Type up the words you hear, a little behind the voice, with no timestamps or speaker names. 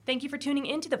Thank you for tuning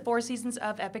in to the 4 Seasons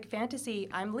of Epic Fantasy.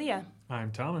 I'm Leah.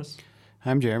 I'm Thomas.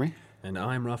 I'm Jeremy. And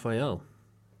I'm Raphael.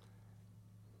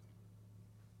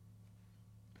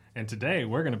 And today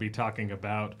we're going to be talking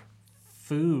about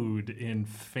food in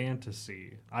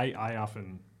fantasy. I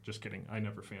often, just kidding, I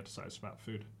never fantasize about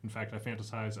food. In fact, I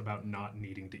fantasize about not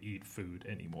needing to eat food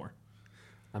anymore.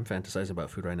 I'm fantasizing about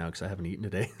food right now because I haven't eaten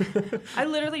today. I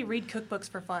literally read cookbooks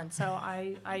for fun, so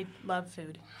I love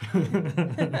food.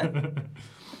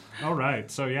 All right,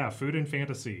 so yeah, food and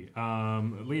fantasy.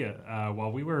 Leah,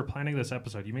 while we were planning this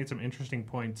episode, you made some interesting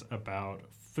points about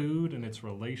food and its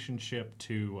relationship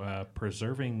to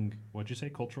preserving, what'd you say,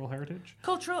 cultural heritage?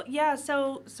 Cultural, yeah.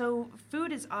 So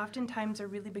food is oftentimes a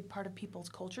really big part of people's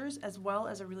cultures, as well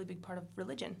as a really big part of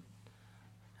religion.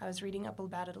 I was reading up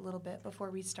about it a little bit before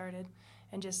we started,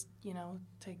 and just,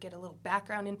 to get a little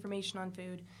background information on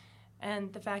food.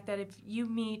 And the fact that if you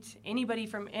meet anybody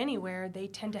from anywhere, they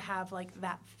tend to have like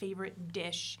that favorite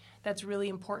dish that's really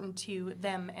important to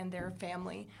them and their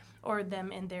family, or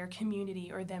them and their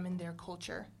community, or them and their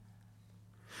culture.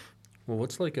 Well,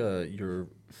 what's like your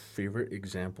favorite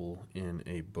example in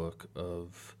a book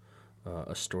of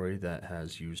a story that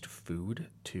has used food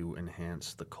to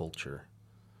enhance the culture?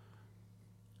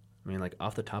 I mean, like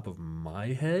off the top of my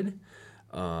head,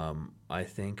 I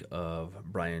think of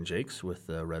Brian Jakes with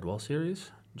the Redwall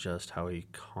series, just how he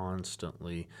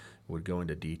constantly would go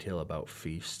into detail about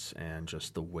feasts and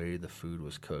just the way the food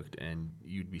was cooked, and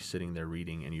you'd be sitting there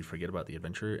reading and you'd forget about the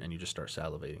adventure and you just start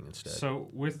salivating instead. So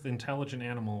with intelligent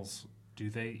animals, do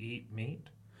they eat meat?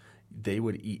 They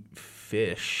would eat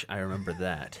fish. I remember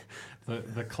that.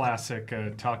 The classic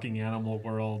talking animal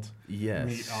world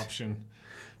meat option.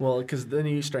 Well, because then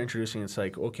you start introducing, it's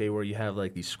like, okay, where you have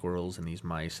like these squirrels and these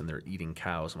mice and they're eating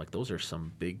cows. I'm like, those are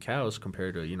some big cows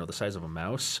compared to, the size of a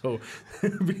mouse. So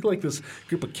it'd be like this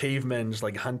group of cavemen just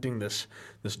like hunting this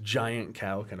giant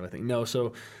cow kind of a thing. No,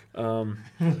 so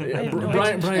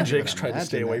Brian Jakes tried to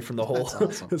stay away from the whole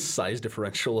size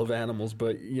differential of animals.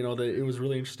 But, it was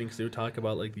really interesting because they would talk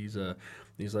about like these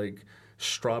like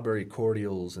strawberry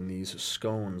cordials and these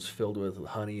scones filled with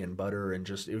honey and butter, and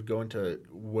just it would go into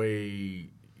way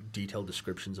detailed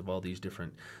descriptions of all these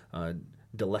different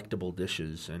delectable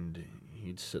dishes, and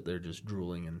he'd sit there just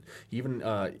drooling. And even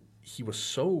he was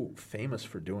so famous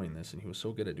for doing this, and he was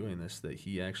so good at doing this, that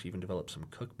he actually even developed some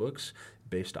cookbooks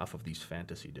based off of these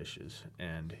fantasy dishes,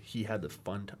 and he had the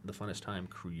funnest time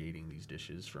creating these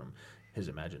dishes from his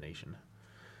imagination.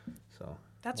 So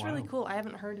That's really cool. I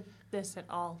haven't heard of this at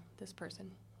all, this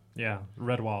person. Yeah,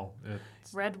 Redwall.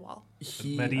 Redwall.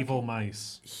 Medieval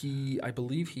mice. I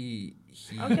believe he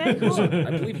Okay, cool.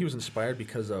 I believe he was inspired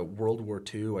because World War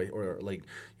II, or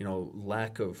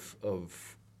lack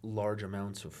of large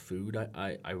amounts of food.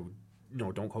 I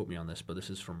don't quote me on this, but this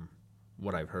is from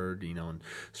what I've heard, and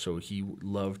so he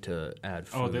loved to add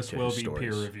food. Oh, this to will his be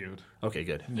stories. peer reviewed. Okay,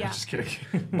 good. Yeah. Just kidding.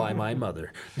 By my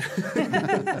mother.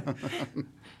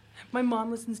 My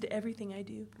mom listens to everything I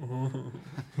do.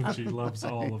 She loves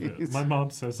all of it. My mom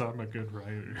says I'm a good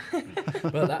writer.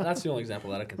 Well, that's the only example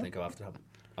that I can think of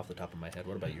off the top of my head.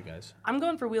 What about you guys? I'm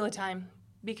going for Wheel of Time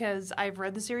because I've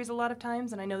read the series a lot of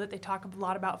times, and I know that they talk a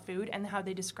lot about food and how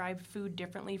they describe food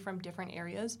differently from different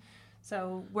areas.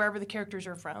 So wherever the characters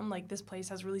are from, like this place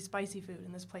has really spicy food,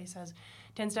 and this place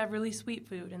tends to have really sweet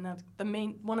food. And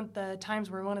one of the times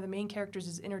where one of the main characters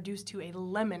is introduced to a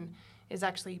lemon is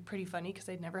actually pretty funny because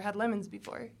they'd never had lemons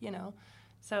before,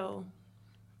 So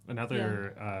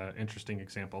another interesting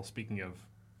example, speaking of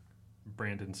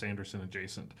Brandon Sanderson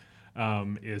adjacent,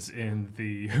 is in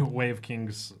the Way of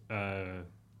Kings or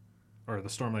the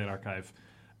Stormlight Archive.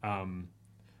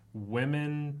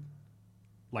 Women,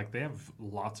 like, they have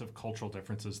lots of cultural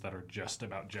differences that are just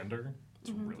about gender.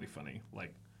 It's really funny.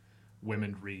 Like,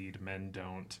 women read, men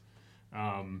don't.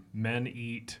 Men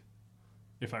eat,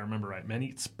 if I remember right, men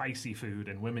eat spicy food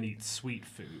and women eat sweet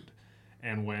food.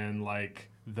 And when, like,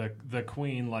 the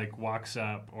queen, like, walks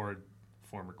up, or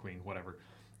former queen, whatever,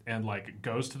 and, like,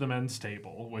 goes to the men's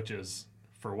table, which is,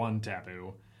 for one,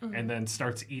 taboo, and then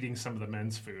starts eating some of the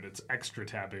men's food, it's extra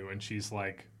taboo, and she's,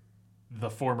 like, the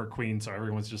former queen, so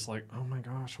everyone's just like, oh my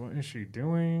gosh, what is she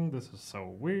doing? This is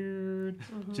so weird.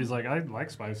 She's like, I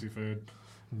like spicy food.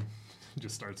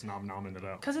 Just starts nom-nomming it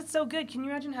up. Because it's so good. Can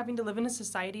you imagine having to live in a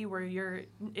society where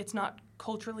it's not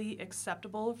culturally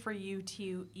acceptable for you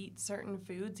to eat certain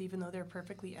foods even though they're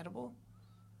perfectly edible?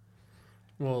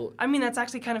 Well, I mean, that's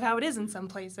actually kind of how it is in some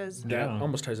places. that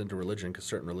almost ties into religion, because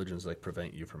certain religions like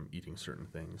prevent you from eating certain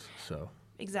things. So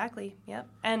Exactly, yep.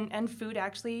 And food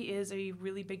actually is a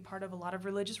really big part of a lot of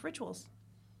religious rituals.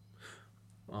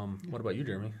 what about you,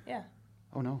 Jeremy? Yeah.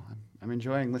 Oh no, I'm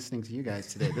enjoying listening to you guys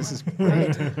today. This is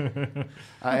great.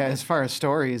 As far as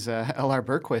stories, L.R.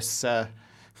 Berquist's. L.R.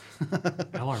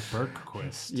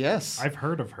 Bergquist. Yes, I've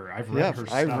heard of her. I've read her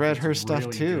stuff. I've read her It's stuff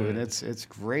really too, good. and it's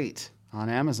great on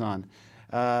Amazon.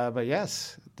 But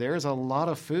yes, there's a lot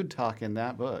of food talk in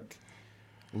that book.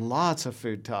 Lots of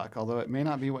food talk, although it may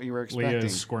not be what you were expecting. Leah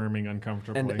is squirming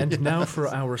uncomfortably. And now for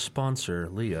our sponsor,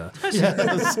 Leah.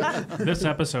 This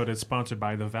episode is sponsored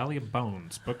by The Valley of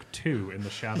Bones, Book 2 in the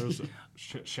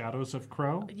Shadows of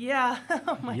Crow. Yeah.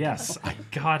 Oh my Yes, I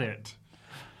got it.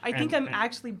 I think And- I'm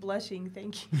actually blushing.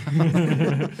 Thank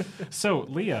you. So,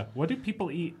 Leah, what do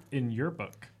people eat in your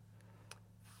book?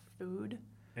 Food,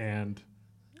 And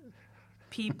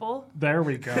people. there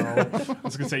we go. I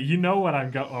was gonna say, you know what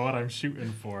I'm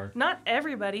shooting for. Not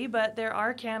everybody, but there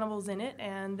are cannibals in it,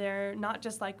 and they're not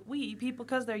just like we eat people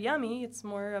because they're yummy. It's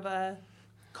more of a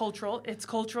cultural. It's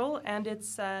cultural and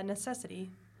it's a necessity.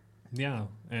 Yeah,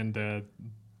 and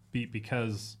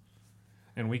because,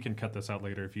 and we can cut this out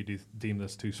later if you deem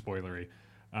this too spoilery,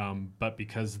 but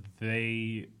because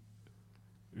they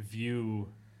view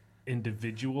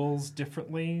individuals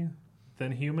differently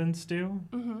than humans do,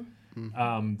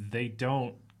 they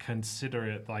don't consider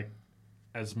it like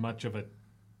as much of a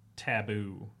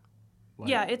taboo. Like,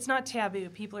 Yeah, it's not taboo.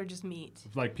 People are just meat.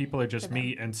 like people are just For them.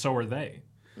 meat, and so are they.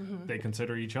 They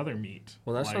consider each other meat.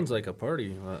 Well, that sounds like a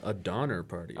party, a Donner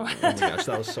party. Oh my gosh,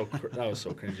 that was so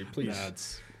cringy. Please.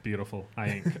 That's beautiful.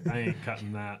 I ain't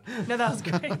cutting that. No, that was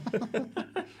great.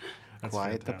 That's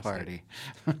Quite the fantastic. party.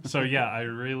 So yeah, I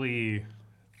really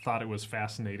thought it was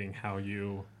fascinating how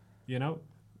you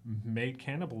made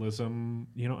cannibalism,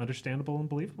 understandable and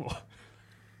believable.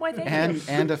 Why, thank you.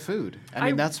 And a food. I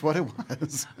mean, I- that's what it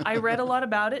was. I read a lot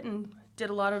about it and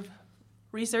did a lot of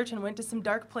research and went to some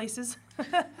dark places.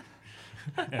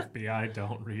 FBI,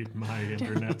 don't read my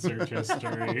internet search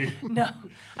history. No,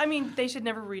 I mean they should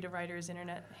never read a writer's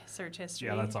internet search history.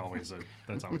 Yeah, that's always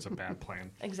a bad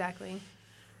plan. Exactly.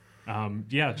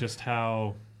 Yeah, just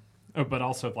how, but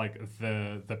also like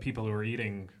the people who are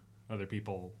eating other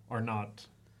people are not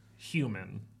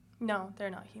human. No, they're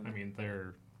not human.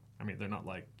 they're not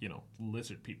like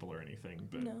lizard people or anything.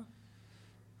 But No.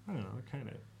 I don't know, kind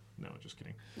of. No, just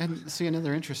kidding. And see,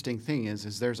 another interesting thing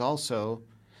is there's also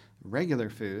regular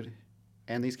food,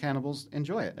 and these cannibals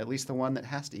enjoy it. At least the one that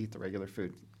has to eat the regular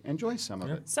food enjoys some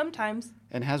of it, Sometimes.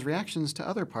 and has reactions to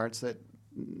other parts that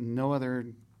no other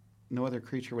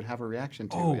creature would have a reaction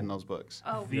to Oh. in those books.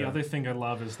 Oh, The other thing I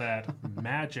love is that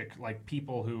magic, like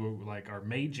people who like are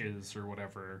mages or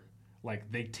whatever,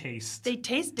 like they taste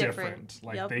different.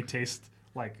 Like Yep. they taste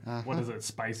like what is it,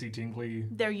 spicy, tingly?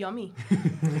 They're yummy.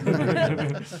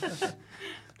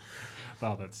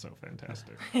 Oh, that's so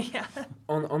fantastic. Yeah.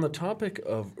 On the topic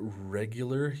of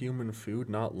regular human food,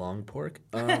 not long pork.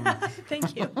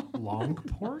 Thank you. Long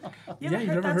pork? Yeah, you've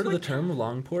never that's heard of the what- term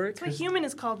long pork? That's what human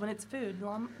is called when it's food.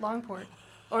 Long pork.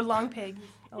 Or long pig.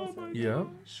 Also. Yeah.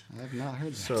 I've not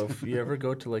heard that. So if you ever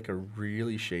go to like a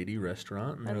really shady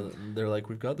restaurant and they're like,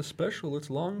 we've got the special,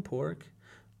 it's long pork.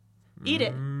 Eat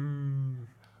it.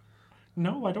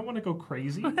 No, I don't want to go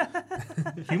crazy.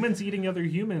 Humans eating other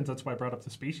humans, that's why I brought up the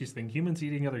species thing. Humans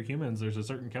eating other humans, there's a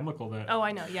certain chemical that Oh,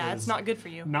 I know. Yeah, it's is not good for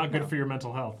you. not good for your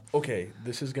mental health. Okay,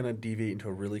 this is going to deviate into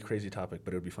a really crazy topic,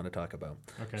 but it would be fun to talk about.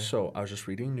 Okay. So I was just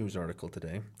reading a news article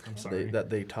today. I'm sorry. That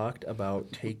they talked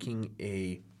about taking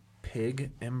a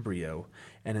pig embryo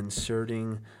and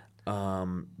inserting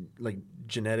like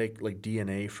genetic like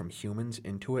DNA from humans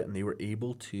into it, and they were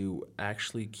able to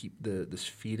actually keep this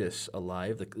fetus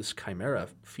alive, like this chimera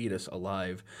fetus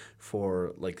alive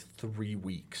for like 3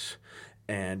 weeks,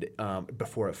 and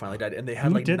before it finally died. And they had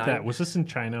Who like did 9 that? Was this in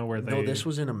China where they? No, this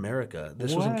was in America.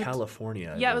 This was in What?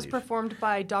 California. I Yeah, it was believe. performed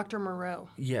by Dr. Moreau.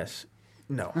 Yes.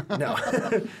 No.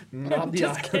 Not the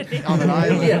Just kidding. on an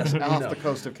island Yes, off no. the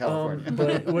coast of California.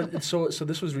 But so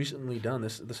this was recently done.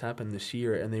 This happened this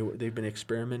year, and they've been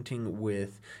experimenting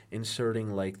with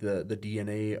inserting like the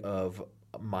DNA of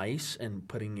mice and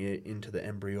putting it into the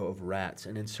embryo of rats,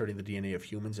 and inserting the DNA of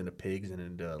humans into pigs and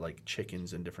into like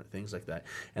chickens and different things like that.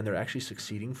 And they're actually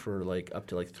succeeding for like up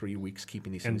to like 3 weeks,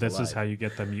 keeping these and things this alive. is how you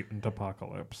get the mutant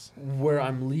apocalypse. Where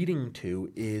I'm leading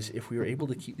to is if we were able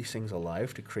to keep these things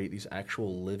alive to create these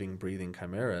actual living, breathing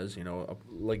chimeras,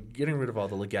 like getting rid of all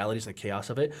the legalities and the chaos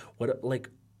of it,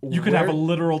 You could have a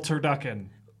literal turducken.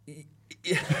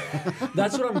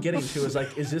 That's what I'm getting to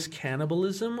is this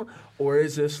cannibalism or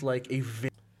is this like You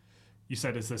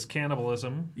said, is this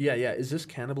cannibalism? yeah, is this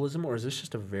cannibalism or is this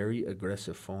just a very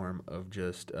aggressive form of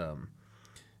just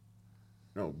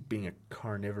being a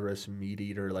carnivorous meat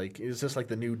eater, like, is this like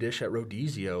the new dish at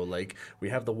Rodizio? Like, we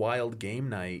have the wild game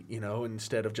night,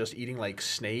 instead of just eating like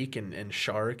snake and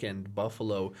shark and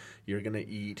buffalo, you're going to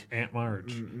eat Aunt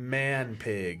Marge. Man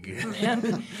pig.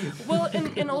 Well,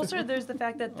 and also there's the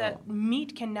fact that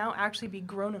meat can now actually be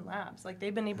grown in labs. Like,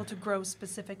 they've been able to grow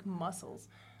specific muscles,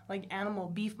 like animal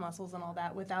beef muscles and all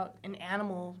that, without an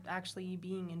animal actually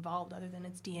being involved other than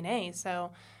its DNA.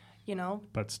 So,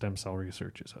 But stem cell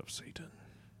research is of Satan.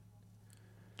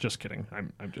 Just kidding.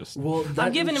 I'm just. Well,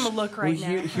 I'm giving him a look right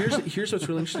now. Here's what's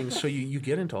really interesting. So you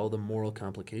get into all the moral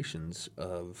complications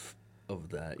of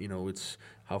that. It's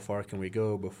how far can we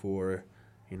go before,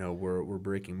 we're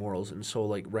breaking morals. And so,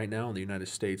 like, right now in the United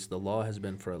States, the law has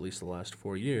been for at least the last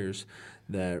 4 years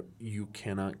that you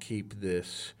cannot keep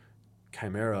this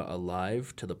chimera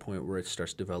alive to the point where it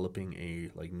starts developing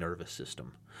a nervous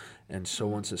system. And so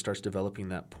once it starts developing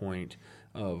that point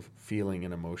of feeling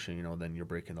and emotion, then you're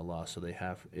breaking the law. So it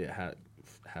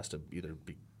has to either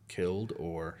be killed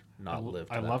or not live.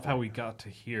 I love how we got to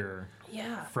hear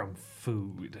Yeah. from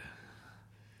food.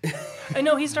 I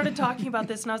know he started talking about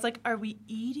this, and I was like, "Are we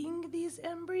eating these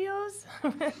embryos?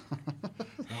 Oh my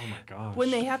gosh.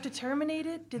 When they have to terminate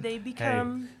it, do they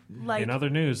become like?" In other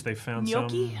news, they found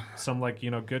gnocchi? some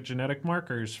good genetic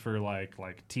markers for like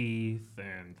teeth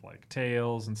and like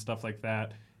tails and stuff like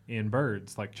that in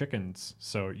birds, like chickens.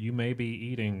 So you may be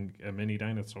eating a mini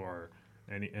dinosaur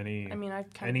any I mean,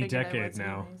 I've kind any of figured decade out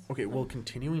now. anyways. Okay, well,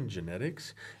 continuing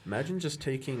genetics, imagine just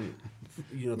taking,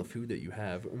 the food that you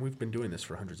have, and we've been doing this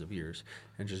for hundreds of years,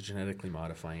 and just genetically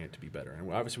modifying it to be better. And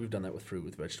obviously we've done that with fruit,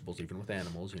 with vegetables, even with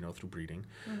animals, through breeding.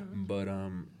 Mm-hmm. But,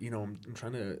 I'm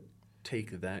trying to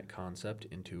take that concept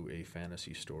into a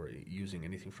fantasy story, using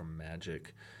anything from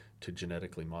magic to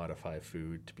genetically modify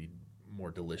food to be more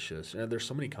delicious. And there's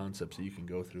so many concepts that you can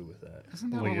go through with that. Isn't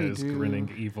that what Leah we is do? grinning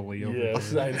evilly over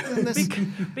Yes, here. I know. Isn't this-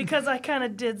 Because I kind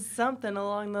of did something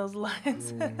along those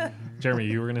lines. Jeremy,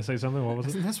 you were going to say something? What was it?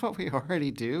 Isn't this what we already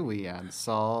do? We add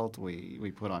salt,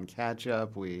 we put on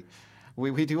ketchup, we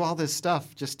do all this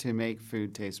stuff just to make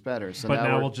food taste better. So But now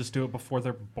we're- we'll just do it before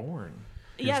they're born.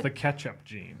 Here's Yeah. the ketchup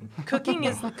gene. Cooking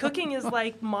is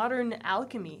like modern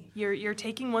alchemy. You're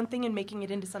taking one thing and making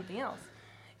it into something else.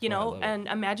 I love it. And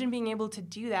imagine being able to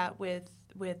do that with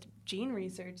gene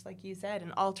research, like you said,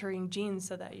 and altering genes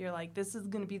so that you're like, this is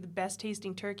going to be the best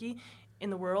tasting turkey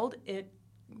in the world. It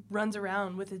runs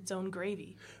around with its own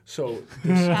gravy. So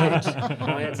my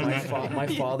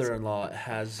father-in-law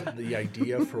has the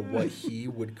idea for what he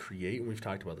would create, and we've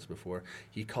talked about this before.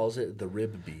 He calls it the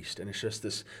rib beast, and it's just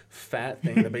this fat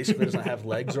thing that basically doesn't have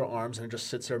legs or arms, and it just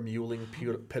sits there mewling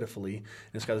pitifully. And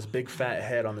it's got this big fat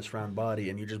head on this round body,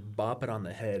 and you just bop it on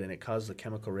the head, and it causes a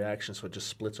chemical reaction, so it just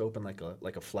splits open like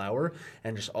a flower,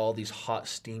 and just all these hot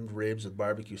steamed ribs with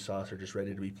barbecue sauce are just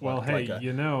ready to be plucked. Well, hey,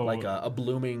 like a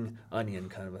blooming onion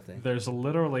kind of a thing. There's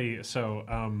literally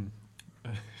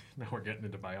now we're getting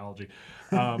into biology.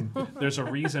 There's a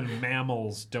reason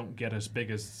mammals don't get as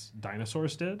big as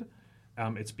dinosaurs did.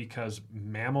 It's because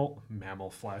mammal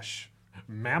flesh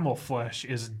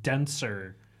is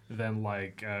denser than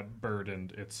like bird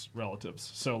and its relatives.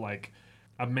 So like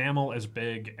a mammal as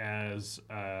big as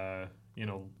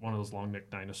one of those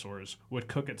long-necked dinosaurs would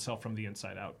cook itself from the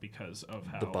inside out because of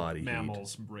how The body heat.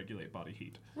 mammals regulate body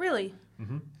heat. Really?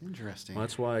 Interesting. Well,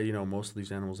 that's why most of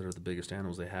these animals that are the biggest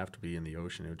animals, they have to be in the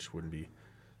ocean. It just wouldn't be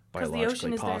Because the ocean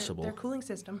biologically is possible. their cooling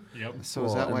system. Yep. So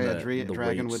is Well, that why and a the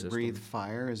dragon weight would system. breathe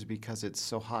fire? Is because it's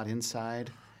so hot inside,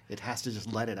 it has to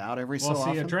just let it out every Well, so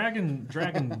see, often? a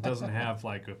dragon doesn't have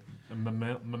like a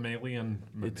mammalian.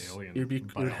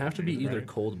 It would have to be biology, either right?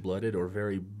 cold-blooded or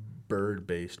very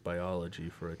bird-based biology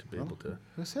for it to be able to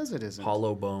Who says it isn't?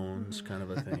 hollow bones kind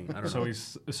of a thing. I don't know.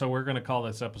 So we're going to call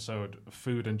this episode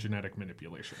 "Food and Genetic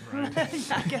Manipulation," right?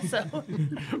 I guess so.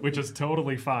 Which is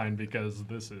totally fine because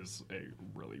this is a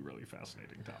really, really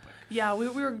fascinating topic. Yeah, we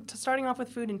were starting off with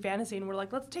food and fantasy, and we're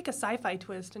like, let's take a sci-fi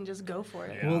twist and just go for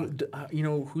it. Yeah.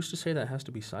 Well, who's to say that has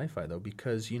to be sci-fi though?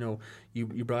 Because you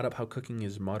brought up how cooking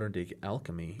is modern-day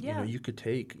alchemy. Yeah. You could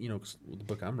take 'cause the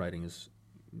book I'm writing is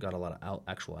got a lot of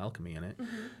actual alchemy in it.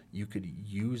 You could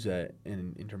use that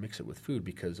and intermix it with food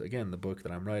because, again, the book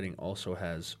that I'm writing also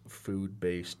has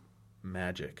food-based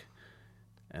magic.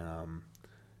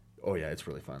 Oh yeah, it's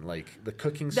really fun. Like the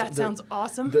cooking. That sounds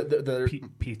awesome.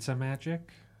 Pizza magic?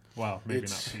 Well, maybe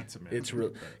not pizza magic. It's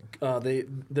real.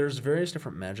 There's various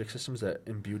different magic systems that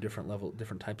imbue different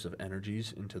types of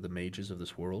energies into the mages of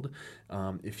this world.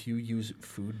 If you use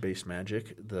food-based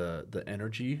magic, the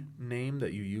energy name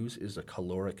that you use is a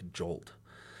caloric jolt,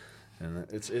 and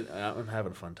I'm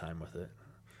having a fun time with it.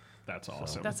 That's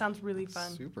awesome. That sounds really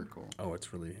fun. Super cool. Oh,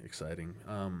 it's really exciting.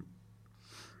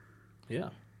 Yeah.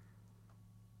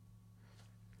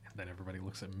 And then everybody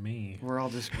looks at me. We're all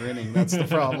just grinning. That's the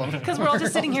problem. Because we're all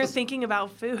just sitting here thinking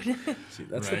about food. See,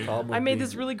 that's Right. the problem. With I made being-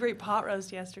 this really great pot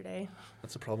roast yesterday.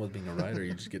 That's the problem with being a writer.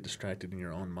 You just get distracted in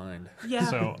your own mind. Yeah.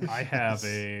 So I have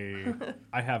a,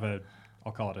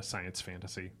 I'll call it a science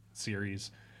fantasy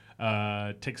series.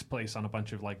 Takes place on a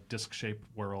bunch of like disc-shaped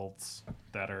worlds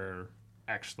that are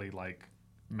actually like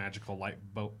magical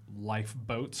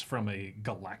lifeboats from a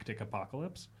galactic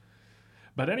apocalypse.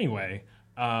 But anyway,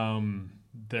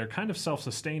 they're kind of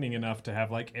self-sustaining enough to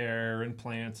have like air and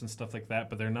plants and stuff like that,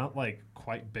 but they're not like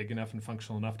quite big enough and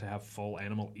functional enough to have full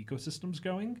animal ecosystems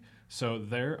going. So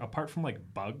they're, apart from like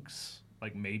bugs,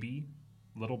 like maybe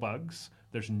little bugs,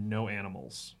 there's no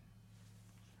animals.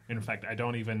 And in fact, I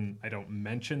don't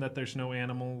mention that there's no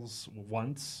animals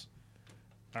once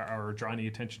or draw any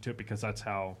attention to it, because that's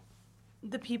how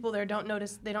The people there don't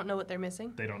notice, they don't know what they're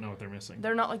missing. they don't know what they're missing.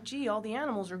 They're not like, gee, all the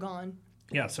animals are gone.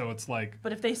 Yeah, so it's like,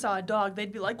 But if they saw a dog,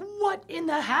 they'd be like, what in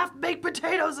the half-baked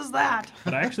potatoes is that?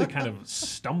 but I actually kind of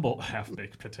stumbled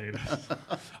half-baked potatoes.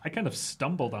 I kind of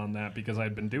stumbled on that because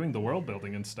I'd been doing the world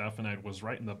building and stuff, and I was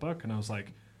writing the book, and I was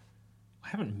like, I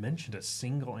haven't mentioned a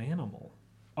single animal.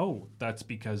 Oh, that's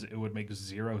because it would make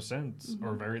zero sense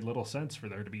or very little sense for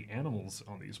there to be animals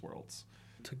on these worlds.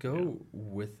 To go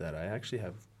with that, I actually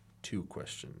have two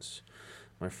questions.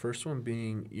 My first one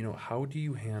being, how do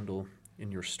you handle in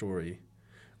your story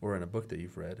or in a book that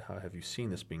you've read, how have you seen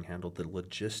this being handled, the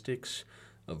logistics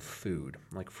of food?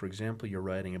 Like, for example, you're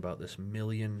writing about this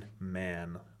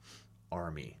 1,000,000-man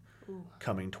army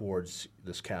coming towards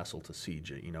this castle to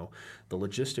siege it. The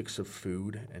logistics of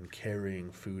food and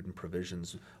carrying food and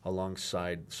provisions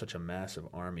alongside such a massive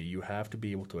army, you have to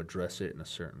be able to address it in a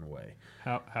certain way.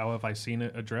 How have I seen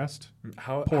it addressed?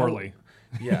 How Poorly.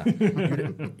 Yeah.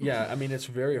 Yeah, I mean, it's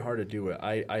very hard to do it.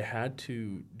 I had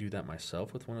to do that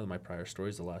myself with one of my prior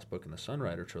stories, the last book in the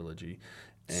Sunrider trilogy.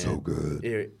 And So good.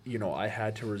 I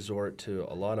had to resort to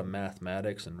a lot of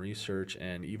mathematics and research,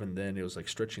 and even then it was like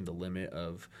stretching the limit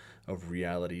of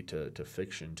reality to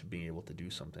fiction to being able to do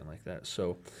something like that.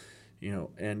 So,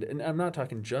 and I'm not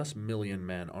talking just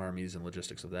 1,000,000-man armies and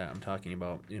logistics of that. I'm talking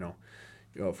about,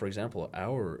 for example,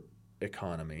 our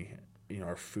economy,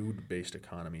 our food-based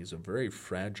economy is a very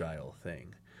fragile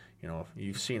thing.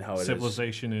 You've seen how it is.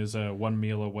 Civilization is 1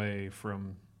 meal away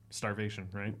from starvation,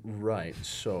 right? Right.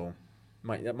 So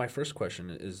my first question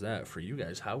is that for you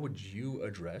guys, how would you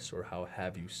address, or how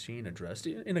have you seen addressed,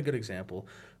 in a good example,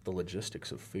 the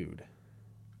logistics of food?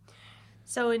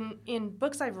 So in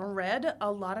books I've read,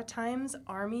 a lot of times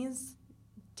armies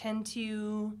tend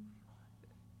to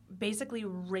basically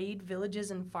raid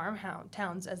villages and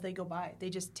towns as they go by. They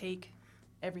just take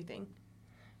everything.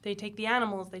 They take the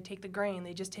animals, they take the grain,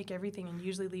 they just take everything and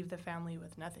usually leave the family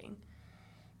with nothing.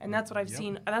 And that's what I've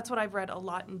seen, that's what I've read a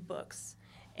lot in books.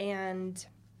 And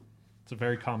It's a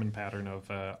very common pattern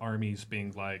of armies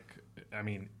being like, I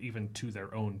mean, even to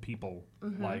their own people,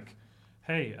 like,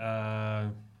 hey,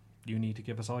 you need to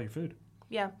give us all your food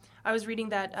yeah, I was reading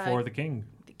that for the king.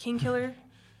 the King Killer,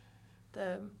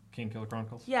 King Killer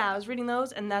Chronicles. yeah, I was reading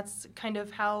those, and that's kind of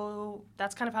how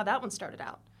that one started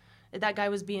out. That guy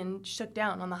was being shook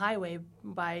down on the highway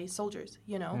by soldiers,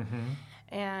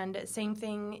 And same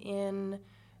thing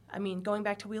going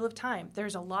back to Wheel of Time.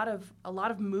 There's a lot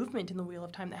of movement in the Wheel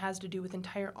of Time that has to do with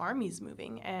entire armies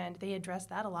moving, and they address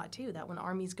that a lot too. That when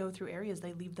armies go through areas,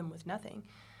 they leave them with nothing.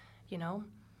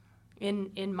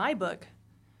 In my book,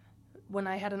 when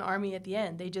I had an army at the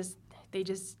end, they just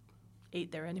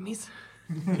ate their enemies.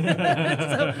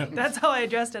 So that's how I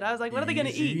addressed it. I was like, what are they going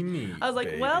to Easy eat? meat, I was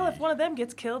like, well, baby. if one of them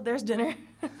gets killed, there's dinner.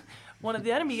 One of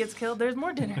the enemy gets killed, there's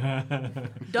more dinner.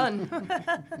 Done.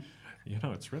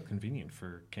 It's real convenient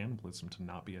for cannibalism to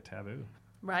not be a taboo.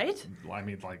 Right? I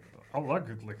mean, like, oh, look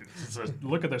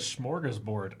at the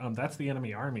smorgasbord. That's the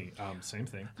enemy army. Same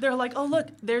thing. They're like, oh, look,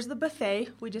 there's the buffet.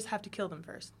 We just have to kill them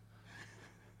first.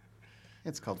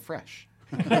 It's called fresh.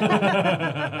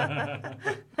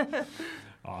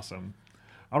 Awesome.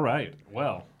 All right.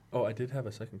 Well. Oh, I did have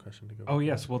a second question to go. Oh,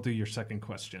 yes. We'll do your second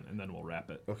question, and then we'll wrap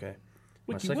it. Okay.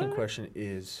 My Wiki second what? question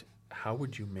is, how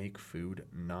would you make food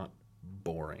not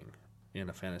boring in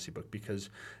a fantasy book? Because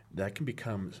that can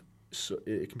become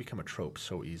a trope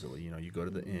so easily. You go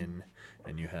to the inn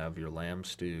and you have your lamb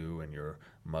stew and your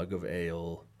mug of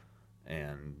ale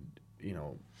and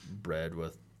bread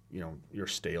with your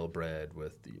stale bread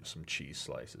with some cheese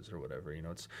slices or whatever.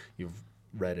 You've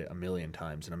read it 1,000,000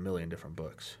 times in 1,000,000 different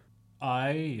books.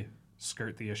 I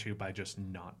skirt the issue by just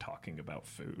not talking about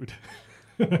food.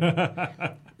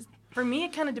 For me,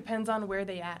 it kind of depends on where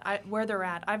they're at. I've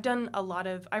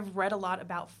read a lot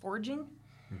about foraging,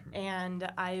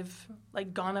 and I've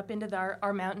like gone up into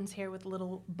our mountains here with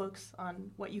little books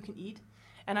on what you can eat,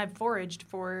 and I've foraged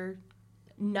for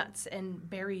nuts and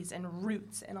berries and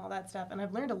roots and all that stuff, and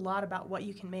I've learned a lot about what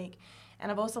you can make,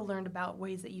 and I've also learned about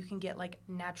ways that you can get like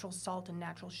natural salt and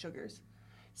natural sugars.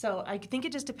 So I think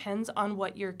it just depends on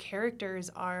what your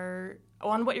character's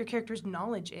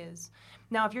knowledge is.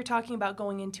 Now, if you're talking about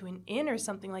going into an inn or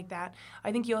something like that,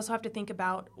 I think you also have to think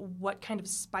about what kind of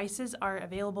spices are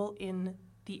available in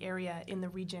the area, in the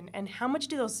region, and how much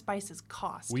do those spices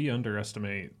cost? We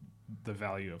underestimate the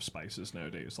value of spices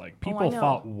nowadays. Like, I people know.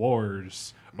 fought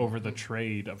wars over the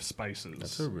trade of spices.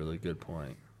 That's a really good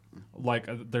point. Like,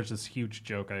 there's this huge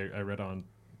joke I read on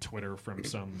Twitter from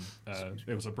some,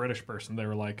 it was a British person. They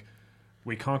were like,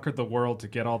 we conquered the world to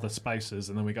get all the spices,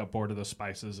 and then we got bored of the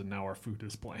spices, and now our food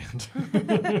is bland.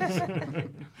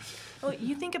 Well,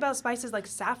 you think about spices like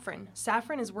saffron.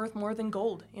 Saffron is worth more than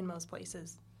gold in most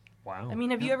places. Wow. I mean,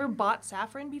 have you ever bought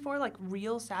saffron before, like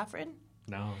real saffron?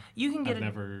 No. You can get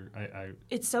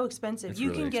it's so expensive. It's you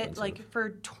really can get expensive. like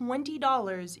for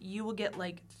 $20, you will get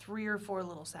like 3 or 4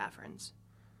 little saffrons.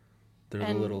 They're the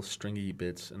And- little stringy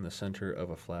bits in the center of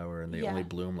a flower, and they Yeah. only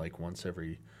bloom like once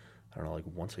every, I don't know, like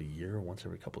once a year, once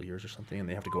every couple of years or something, and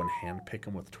they have to go and hand pick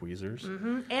them with tweezers.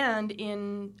 And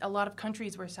in a lot of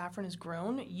countries where saffron is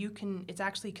grown, it's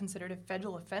actually considered a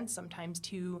federal offense sometimes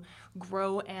to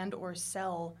grow and or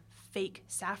sell fake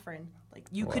saffron. Like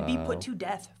you could be Wow. put to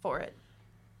death for it.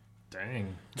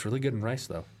 Dang. It's really good in rice,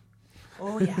 though.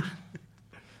 Oh yeah.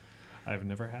 I've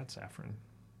never had saffron.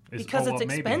 Because it's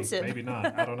expensive. Maybe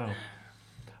not. I don't know.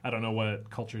 I don't know what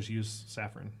cultures use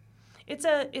saffron.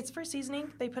 It's for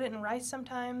seasoning. They put it in rice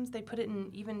sometimes. They put it in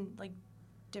even like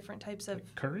different types of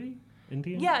Curry?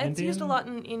 Indian? Yeah, it's Indian? used a lot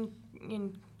in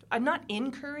not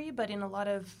in curry, but in a lot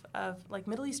of like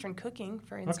Middle Eastern cooking,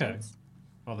 for instance.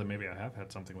 Well, then maybe I have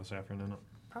had something with saffron in it.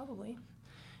 Probably.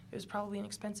 It was probably an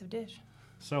expensive dish.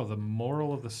 So the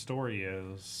moral of the story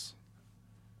is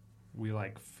we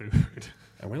like food.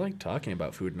 And we like talking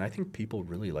about food, and I think people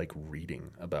really like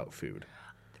reading about food.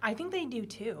 I think they do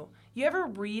too. You ever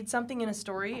read something in a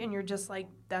story and you're just like,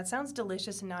 that sounds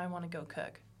delicious and now I want to go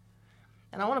cook?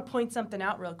 And I want to point something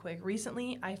out real quick.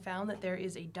 Recently, I found that there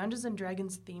is a Dungeons &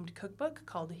 Dragons themed cookbook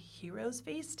called Heroes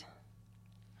Feast.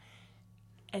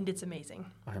 And it's amazing.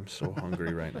 I'm so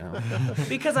hungry right now.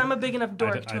 Because I'm a big enough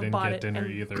dork I to have didn't bought get it dinner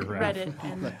and either, read Raph. it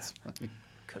and That's funny.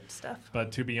 cooked stuff.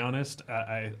 But to be honest,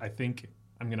 I think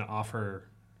I'm going to offer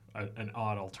an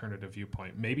odd alternative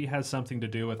viewpoint. Maybe it has something to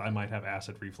do with I might have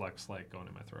acid reflux, like going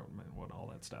in my throat and all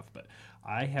that stuff. But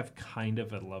I have kind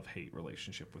of a love-hate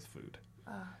relationship with food.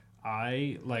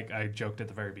 I joked at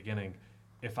the very beginning,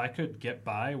 if I could get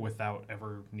by without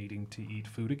ever needing to eat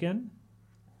food again,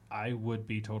 I would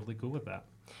be totally cool with that.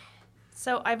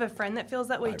 So I have a friend that feels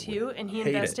that way I too, would and he hate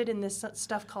it. invested in this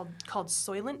stuff called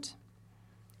Soylent.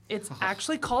 It's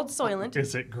actually called Soylent.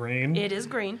 Is it green? It is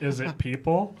green. Is it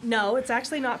people? No, it's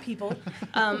actually not people.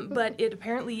 But it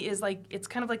apparently is like, it's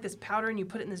kind of like this powder and you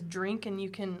put it in this drink and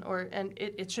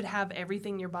it should have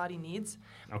everything your body needs.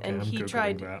 Okay, and I'm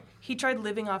Googling that. he tried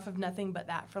living off of nothing but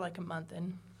that for like a month,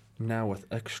 and Now with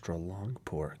extra long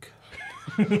pork.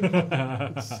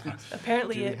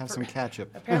 apparently Do we have some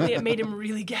ketchup? apparently it made him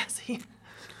really gassy.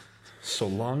 So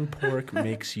long pork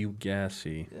makes you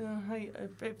gassy.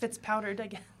 If it's powdered, I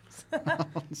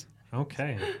guess.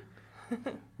 Okay.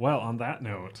 Well, on that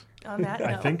note, On that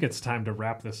I note, think it's time to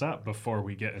wrap this up before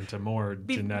we get into more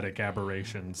genetic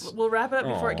aberrations. we'll wrap it up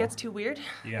before Aw. it gets too weird.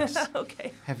 Yes.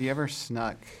 Okay. Have you ever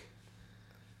snuck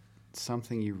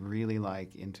something you really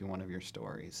like into one of your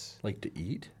stories? Like to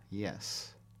eat?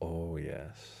 Yes. Oh,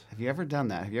 yes. Have you ever done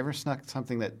that? Have you ever snuck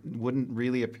something that wouldn't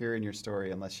really appear in your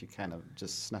story unless you kind of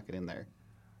just snuck it in there?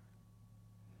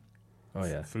 Oh,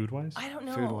 yeah. Food-wise? I don't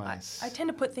know. Food-wise. I tend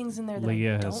to put things in there that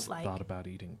Leah I has don't like. thought about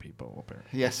eating people,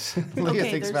 apparently. Yes. Leah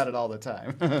thinks there's- about it all the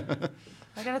time.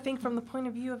 I gotta think from the point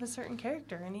of view of a certain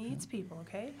character, and he eats people,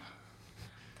 okay?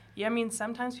 Yeah, I mean,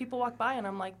 sometimes people walk by and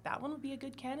I'm like, that one would be a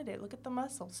good candidate. Look at the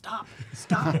muscle. Stop.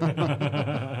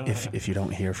 If you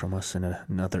don't hear from us in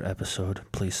another episode,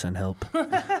 please send help.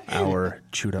 Our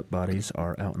chewed up bodies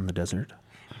are out in the desert.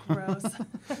 Gross.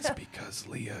 It's because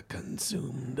Leah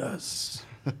consumed us.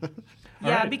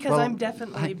 Yeah, right. because Well, I'm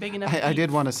definitely big enough to I eat.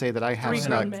 did want to say that I have 3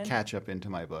 snuck grown men. ketchup into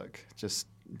my book,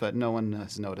 but no one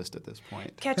has noticed at this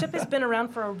point. Ketchup has been around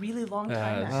for a really long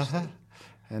time, actually.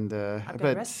 And I've got a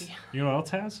but recipe. You know what else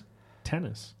has?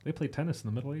 Tennis. They played tennis in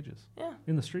the Middle Ages. Yeah.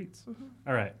 in the streets.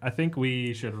 All right. I think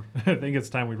we should. I think it's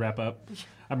time we wrap up.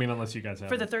 I mean, unless you guys have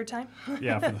For the third time?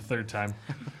 yeah, for the third time.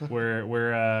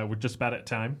 We're just about at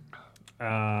time.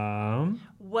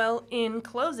 Well, in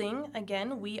closing,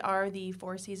 again, we are the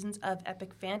Four Seasons of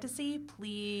Epic Fantasy.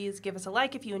 Please give us a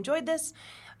like if you enjoyed this.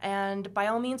 And by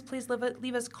all means, please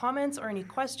leave us comments or any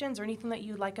questions or anything that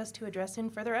you'd like us to address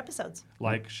in further episodes.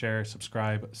 Like, share,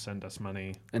 subscribe, send us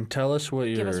money. And tell us what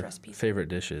Give your us recipes. favorite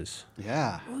dish is.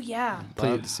 Yeah. Oh, yeah.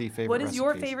 Love to see favorite What is your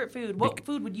recipes. favorite food? What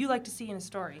food would you like to see in a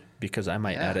story? Because I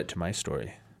might add it to my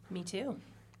story. Me too.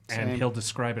 And Same. he'll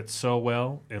describe it so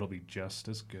well, it'll be just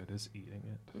as good as eating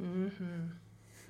it. Mm-hmm.